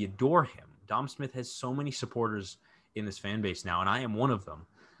base, and we adore him. Dom Smith has so many supporters in this fan base now, and I am one of them.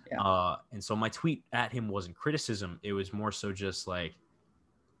 Yeah. And so my tweet at him wasn't criticism. It was more so just like,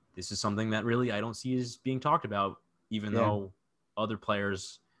 this is something that really I don't see is being talked about, even though other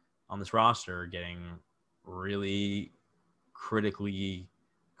players on this roster are getting really critically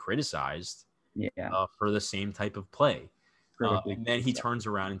criticized for the same type of play. And then he turns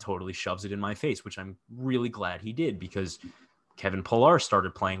around and totally shoves it in my face, which I'm really glad he did, because Kevin Pillar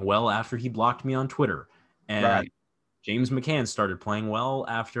started playing well after he blocked me on Twitter. And James McCann started playing well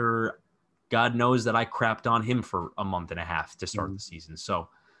after God knows that I crapped on him for a month and a half to start the season. So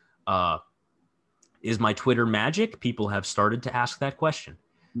is my Twitter magic? People have started to ask that question.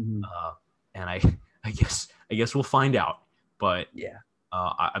 And I guess we'll find out. But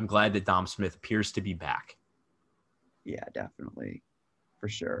I'm glad that Dom Smith appears to be back. Yeah, definitely. For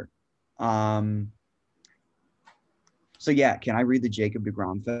sure. So can I read the Jacob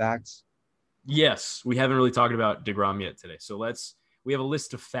deGrom facts? Yes, we haven't really talked about deGrom yet today. So we have a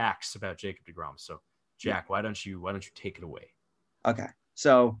list of facts about Jacob deGrom. So Jack, why don't you take it away? Okay.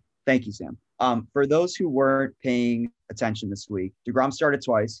 So thank you, Sam. For those who weren't paying attention this week, deGrom started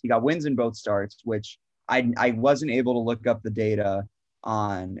twice. He got wins in both starts, which I wasn't able to look up the data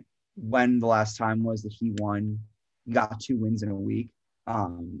on when the last time was that he won. He got 2 wins in a week.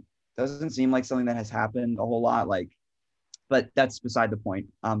 Doesn't seem like something that has happened a whole lot. But that's beside the point.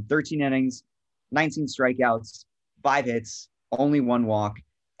 13 innings, 19 strikeouts, 5 hits, only 1 walk,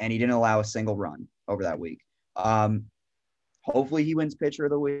 and he didn't allow a single run over that week. Hopefully he wins pitcher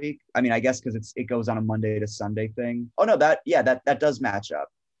of the week. I mean, I guess because it goes on a Monday to Sunday thing. Oh no, that does match up.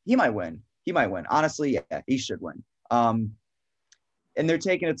 He might win. Honestly, yeah, he should win. And they're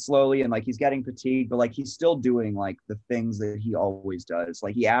taking it slowly, and like he's getting fatigued, but like he's still doing like the things that he always does.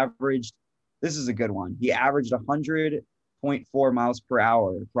 Like this is a good one. He averaged 100.4 miles per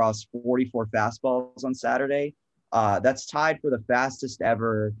hour across 44 fastballs on Saturday. That's tied for the fastest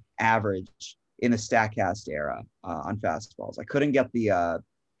ever average in the Statcast era on fastballs. I couldn't get the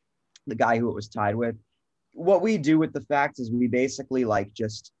guy who it was tied with. What we do with the facts is we basically like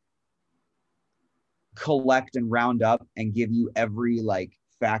just collect and round up and give you every like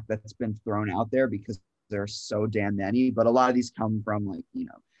fact that's been thrown out there because there's so damn many. But a lot of these come from like,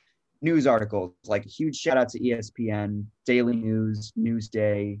 news articles. Like a huge shout out to ESPN, Daily News,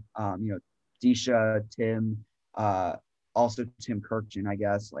 Newsday, Disha, Tim, also Tim Kirkjian, I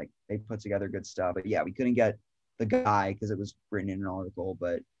guess. Like they put together good stuff. But yeah, we couldn't get the guy because it was written in an article.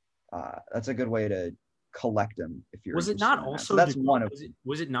 But that's a good way to collect them if you're. Was it not also? So that's one of.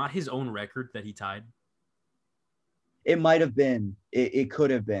 Was it not his own record that he tied? It might have been. It could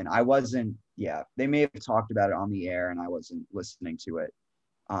have been. I wasn't. Yeah, they may have talked about it on the air, and I wasn't listening to it.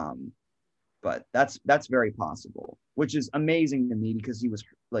 But that's very possible, which is amazing to me because he was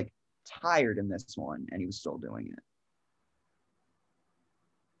like tired in this one and he was still doing it.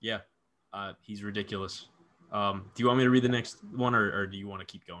 Yeah, he's ridiculous. Do you want me to read the next one or do you want to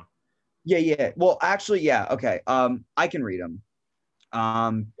keep going? Yeah. Well, actually, yeah. Okay. I can read them.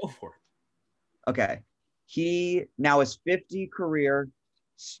 Go for it. Okay. He now has 50 career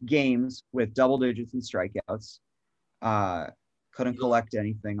games with double digits and strikeouts. Couldn't collect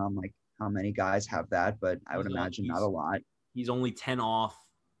anything on like how many guys have that, but I would imagine not a lot. He's only 10 off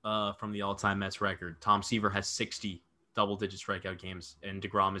from the all-time Mets record. Tom Seaver has 60 double-digit strikeout games, and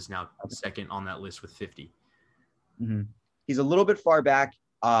DeGrom is now second on that list with 50. Mm-hmm. He's a little bit far back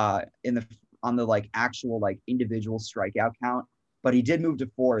on the like actual like individual strikeout count, but he did move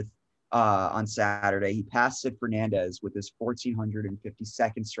to fourth on Saturday. He passed Sid Fernandez with his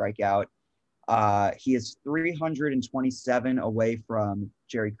 1,452nd strikeout. He is 327 away from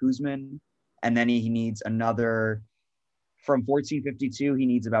Jerry Koosman, and then he needs another from 1452. He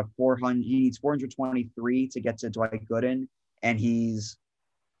needs about 400. He needs 423 to get to Dwight Gooden, and he's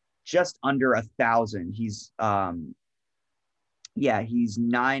just under 1,000. He's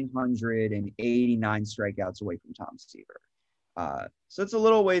 989 strikeouts away from Tom Seaver. So it's a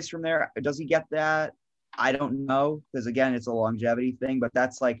little ways from there. Does he get that? I don't know, because again, it's a longevity thing, but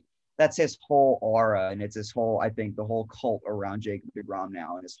that's his whole aura, and it's his whole, I think, the whole cult around Jacob deGrom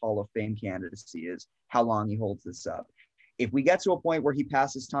now, and his Hall of Fame candidacy is how long he holds this up. If we get to a point where he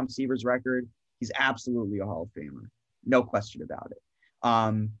passes Tom Seaver's record, he's absolutely a Hall of Famer. No question about it.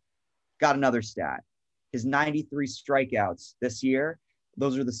 Got another stat. His 93 strikeouts this year,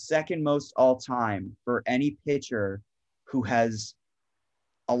 those are the second most all time for any pitcher who has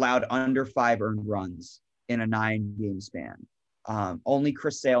allowed under 5 earned runs in a 9-game span. Only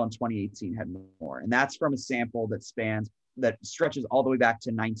Chris Sale in 2018 had more. And that's from a sample that stretches all the way back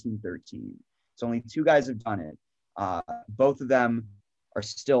to 1913. So only 2 guys have done it. Both of them are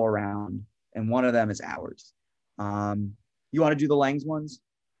still around, and one of them is ours. You want to do the Langs ones?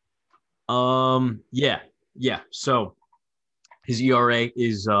 Yeah. So his ERA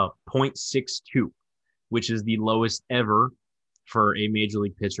is 0.62, which is the lowest ever for a major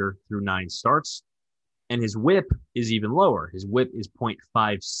league pitcher through 9 starts. And his whip is even lower. His whip is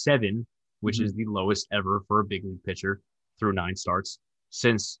 0.57, which is the lowest ever for a big league pitcher through 9 starts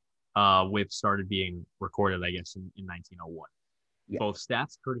since whip started being recorded, I guess, in 1901. Yeah. Both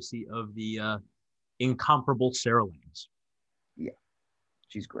stats courtesy of the incomparable Sarah Langs. Yeah,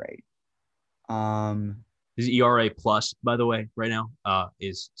 she's great. His ERA plus, by the way, right now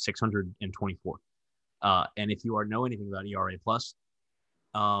is 624. And if you know anything about ERA plus,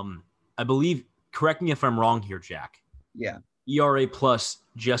 I believe, correct me if I'm wrong here, Jack. Yeah. ERA plus,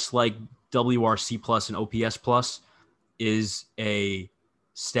 just like WRC plus and OPS plus, is a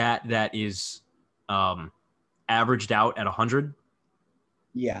stat that is averaged out at 100.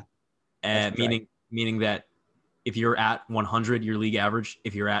 Yeah. Meaning that if you're at 100, you're league average.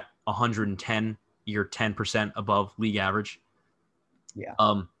 If you're at 110, you're 10% above league average. Yeah.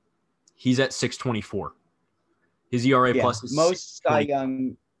 He's at 624. His ERA plus is most Cy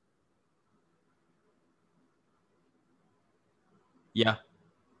Young. Yeah.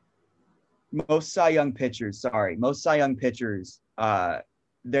 Most Cy Young pitchers,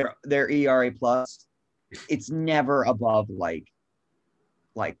 their ERA plus, it's never above like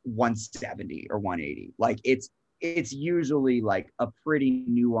 170 or 180. Like it's usually like a pretty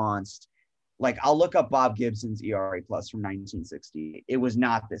nuanced, like I'll look up Bob Gibson's ERA plus from 1960. It was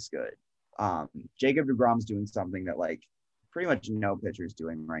not this good. Jacob deGrom's doing something that like pretty much no pitcher is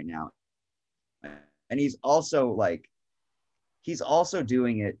doing right now. And he's also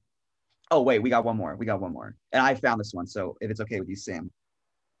doing it. Oh, wait, we got one more. And I found this one. So if it's okay with you, Sam.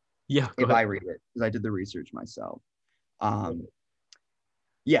 Yeah. If I read it, because I did the research myself.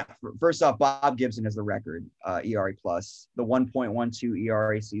 Yeah, first off, Bob Gibson has the record ERA plus, the 1.12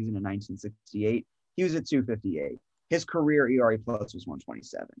 ERA season in 1968. He was at 258. His career ERA plus was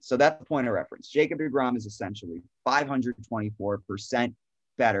 127. So that's the point of reference. Jacob deGrom is essentially 524%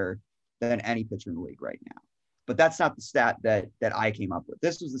 better than any pitcher in the league right now. But that's not the stat that I came up with.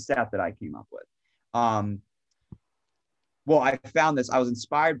 This was the stat that I came up with. Well, I found this. I was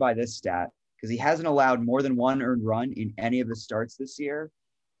inspired by this stat because he hasn't allowed more than one earned run in any of his starts this year.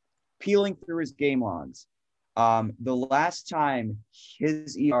 Peeling through his game logs, the last time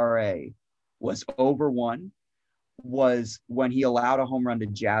his ERA was over 1 was when he allowed a home run to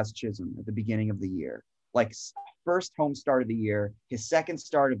Jazz Chisholm at the beginning of the year. Like first home start of the year, his second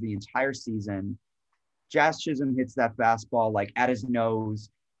start of the entire season. Jazz Chisholm hits that fastball like at his nose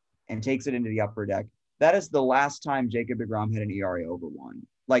and takes it into the upper deck. That is the last time Jacob deGrom had an ERA over 1.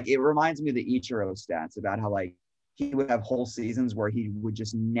 Like it reminds me of the Ichiro stats about how like he would have whole seasons where he would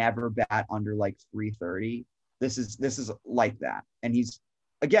just never bat under like 330. This is like that. And he's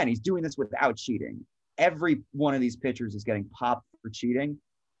doing this without cheating. Every one of these pitchers is getting popped for cheating.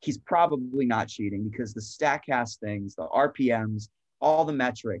 He's probably not cheating because the StatCast things, the RPMs, all the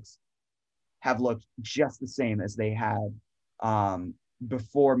metrics have looked just the same as they had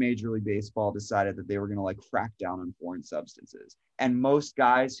before Major League Baseball decided that they were going to like crack down on foreign substances. And most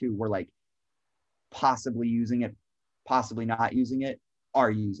guys who were like possibly using it, possibly not using it, are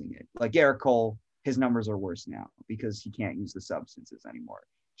using it. Like Gerrit Cole, his numbers are worse now because he can't use the substances anymore.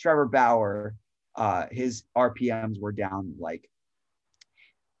 Trevor Bauer, his RPMs were down like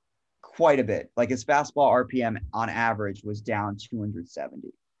quite a bit. Like his fastball RPM on average was down 270,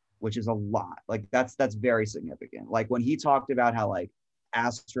 which is a lot. Like that's very significant. Like when he talked about how like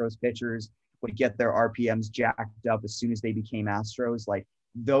Astros pitchers would get their RPMs jacked up as soon as they became Astros, like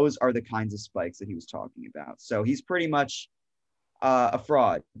those are the kinds of spikes that he was talking about. So he's pretty much a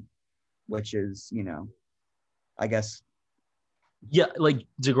fraud, which is, you know, I guess. Yeah, like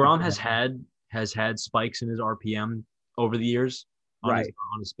deGrom has had spikes in his RPM over the years on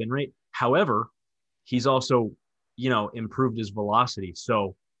his spin rate. However, he's also, you know, improved his velocity.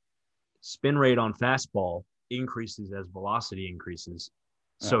 So spin rate on fastball increases as velocity increases.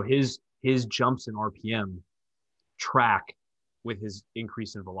 So his jumps in RPM track with his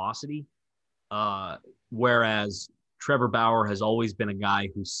increase in velocity. Whereas Trevor Bauer has always been a guy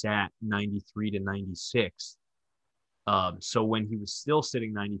who sat 93 to 96. So when he was still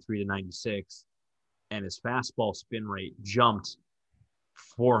sitting 93 to 96 and his fastball spin rate jumped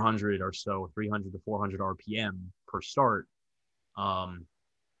 400 or so, 300 to 400 RPM per start,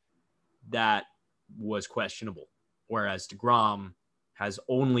 that was questionable. Whereas deGrom has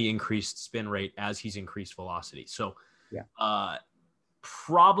only increased spin rate as he's increased velocity. So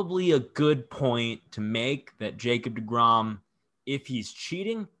probably a good point to make that Jacob deGrom, if he's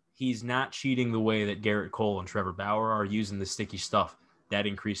cheating, he's not cheating the way that Gerrit Cole and Trevor Bauer are using the sticky stuff that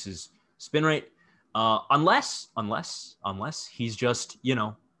increases spin rate. Unless he's just, you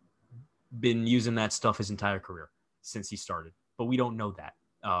know, been using that stuff his entire career since he started. But we don't know that.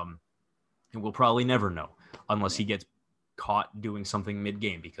 And we'll probably never know unless he gets caught doing something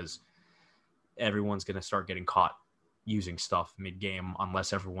mid-game, because everyone's going to start getting caught using stuff mid-game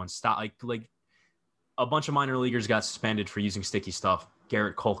unless everyone stops. Like a bunch of minor leaguers got suspended for using sticky stuff.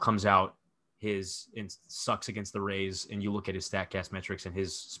 Gerrit Cole comes out, sucks against the Rays, and you look at his StatCast metrics and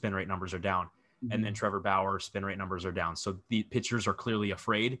his spin rate numbers are down. Mm-hmm. And then Trevor Bauer spin rate numbers are down. So the pitchers are clearly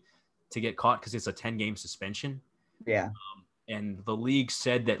afraid to get caught because it's a 10-game suspension. Yeah. And the league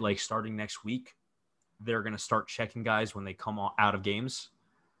said that like starting next week, they're going to start checking guys when they come out of games.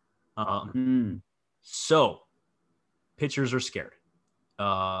 So pitchers are scared.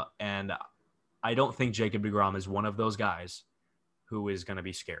 And I don't think Jacob deGrom is one of those guys who is going to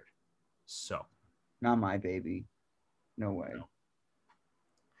be scared. So. Not my baby. No way. No.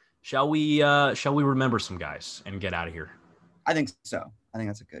 Shall we remember some guys and get out of here? I think so. I think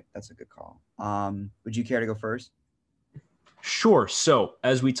that's a good call. Would you care to go first? Sure. So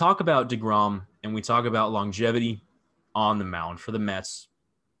as we talk about deGrom and we talk about longevity on the mound for the Mets,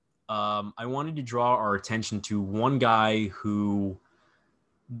 I wanted to draw our attention to one guy who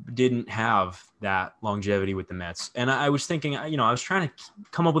didn't have that longevity with the Mets. And I was thinking, you know, I was trying to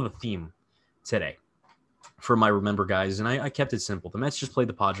come up with a theme today for my Remember guys, and I kept it simple. The Mets just played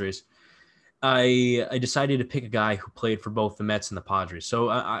the Padres, I decided to pick a guy who played for both the Mets and the Padres. So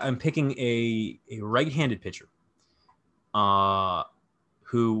I'm picking a right-handed pitcher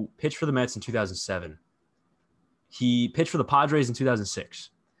who pitched for the Mets in 2007. He pitched for the Padres in 2006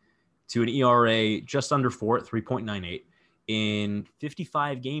 to an ERA just under 4 at 3.98 in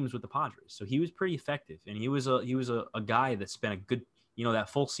 55 games with the Padres. So he was pretty effective, and he was a guy that spent a good, that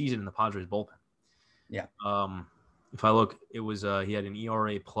full season in the Padres bullpen. Yeah. If I look, it was he had an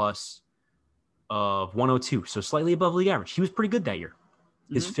ERA plus of 102, so slightly above league average. He was pretty good that year.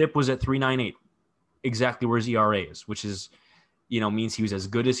 His FIP was at 3.98, exactly where his ERA is, which is, means he was as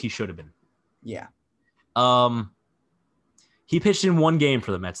good as he should have been. Yeah. He pitched in one game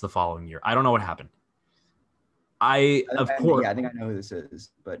for the Mets the following year. I don't know what happened. I think I know who this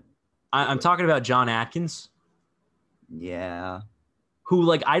is, but I'm talking about John Atkins. Yeah. Who,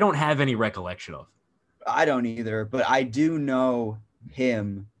 I don't have any recollection of. I don't either, but I do know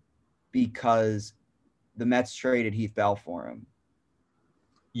him because the Mets traded Heath Bell for him.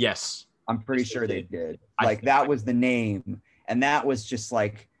 Yes. I'm pretty sure they did. That was the name, and that was just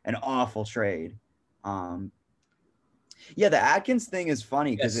an awful trade. Yeah, the Atkins thing is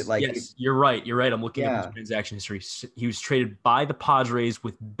funny because yes, you're right. You're right. I'm looking at his transaction history. He was traded by the Padres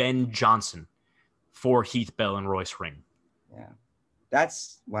with Ben Johnson for Heath Bell and Royce Ring. Yeah.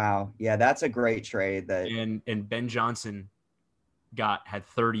 Wow. Yeah, that's a great trade. And Ben Johnson had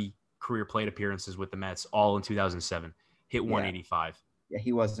 30 career plate appearances with the Mets all in 2007. Hit 185. Yeah,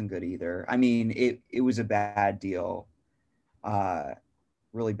 he wasn't good either. I mean, it was a bad deal.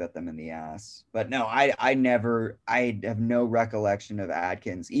 Really bit them in the ass. But no, I have no recollection of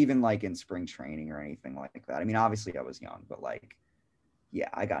Atkins, even in spring training or anything like that. I mean, obviously I was young, but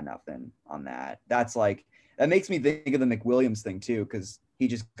I got nothing on that. That makes me think of the McWilliams thing too, because he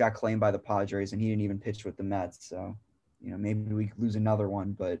just got claimed by the Padres and he didn't even pitch with the Mets. So, maybe we could lose another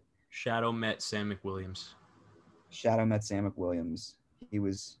one, but Shadow Met Sam McWilliams.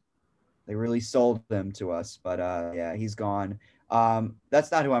 They really sold him to us, but he's gone.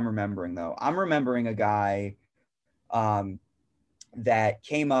 That's not who I'm remembering though. I'm remembering a guy that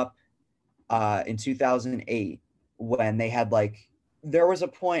came up in 2008 when they had there was a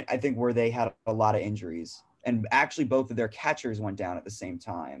point I think where they had a lot of injuries, and actually both of their catchers went down at the same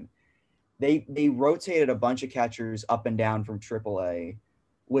time. They rotated a bunch of catchers up and down from AAA,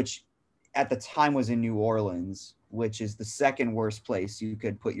 which at the time was in New Orleans, which is the second worst place you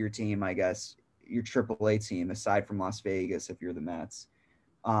could put your team, I guess, your AAA team, aside from Las Vegas if you're the Mets.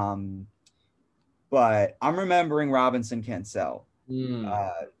 But I'm remembering Robinson Cancel.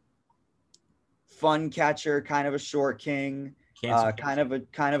 Fun catcher, kind of a short king, kind of a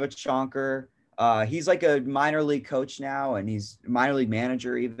chonker. He's a minor league coach now, and he's a minor league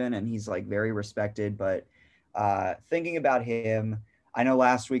manager even, and he's very respected. But thinking about him, I know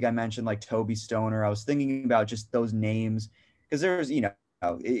last week I mentioned Toby Stoner. I was thinking about just those names because there's,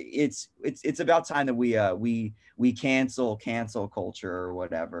 it's about time that we cancel culture or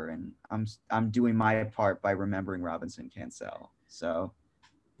whatever. And I'm doing my part by remembering Robinson Cancel. So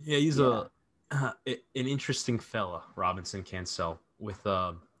yeah, he's an interesting fella, Robinson Cancel, with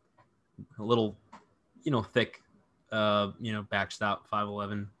a little, thick, backstop,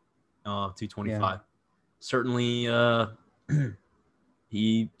 5'11", 225. Yeah. Certainly,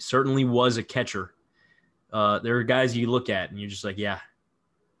 he certainly was a catcher. There are guys you look at and you're just yeah,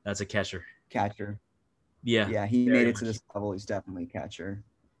 that's a catcher. Yeah. Yeah, he made it to this level. He's definitely a catcher.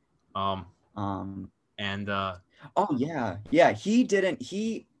 Oh yeah. Yeah,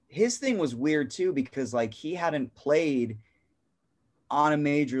 his thing was weird too because he hadn't played on a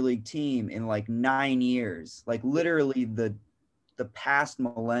major league team in 9 years, literally the past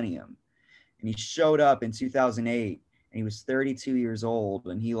millennium. And he showed up in 2008 and he was 32 years old,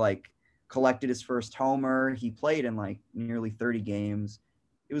 and he collected his first homer. He played in nearly 30 games.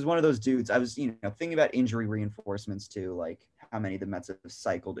 It was one of those dudes. I was, thinking about injury reinforcements too, how many the Mets have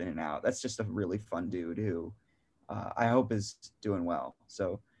cycled in and out. That's just a really fun dude who I hope is doing well.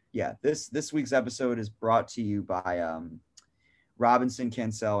 So yeah, this week's episode is brought to you by Robinson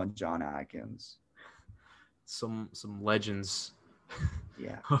Cancel and John Atkins. Some legends.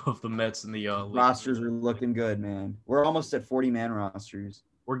 Yeah. Of the Mets and the rosters are looking good, man. We're almost at 40-man rosters.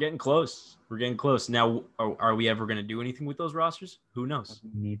 We're getting close. Now, are we ever going to do anything with those rosters? Who knows?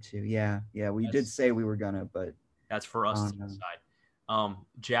 We need to. Yeah. We did say we were gonna, but that's for us to decide.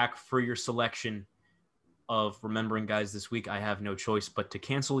 Jack, for your selection of remembering guys this week, I have no choice but to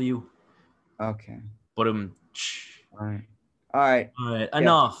cancel you. Okay. But All right. Yeah.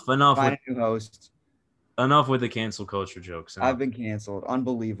 Enough. Find a new host. Enough with the cancel culture jokes. I've been canceled.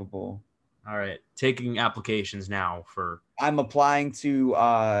 Unbelievable. All right, taking applications now for. I'm applying to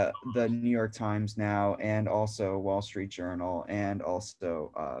the New York Times now, and also Wall Street Journal, and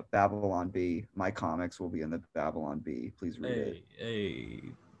also Babylon Bee. My comics will be in the Babylon Bee. Please read it. Hey,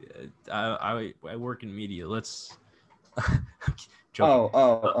 I work in media. Let's. Joking.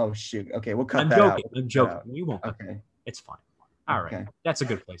 Oh, shoot. Okay, we'll cut I'm that joking. out. I'm joking. We won't cut that. Okay. It's fine. All right. Okay. That's a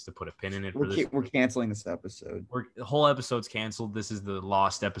good place to put a pin in it for this. We're canceling this episode. The whole episode's canceled. This is the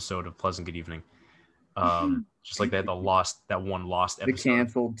lost episode of Pleasant Good Evening. Just like they had that one lost episode. The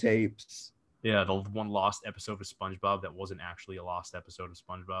canceled tapes. Yeah, the one lost episode of SpongeBob that wasn't actually a lost episode of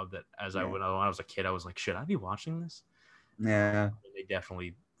SpongeBob. That when I was a kid, I was like, should I be watching this? Yeah. And they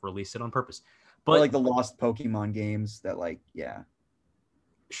definitely released it on purpose. But like the lost Pokemon games that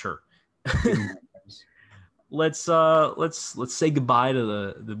Sure. Let's say goodbye to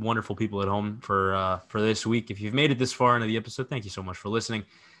the wonderful people at home for this week. If you've made it this far into the episode, thank you so much for listening.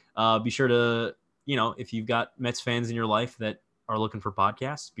 Be sure to, if you've got Mets fans in your life that are looking for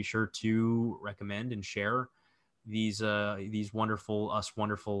podcasts, be sure to recommend and share these wonderful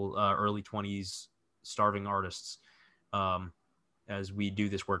early 20s starving artists as we do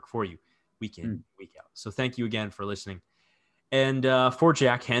this work for you week in, week out. So thank you again for listening. And for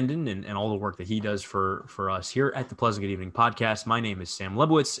Jack Hendon and all the work that he does for us here at the Pleasant Good Evening podcast, my name is Sam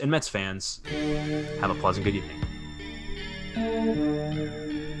Lebowitz, and Mets fans, have a pleasant good evening.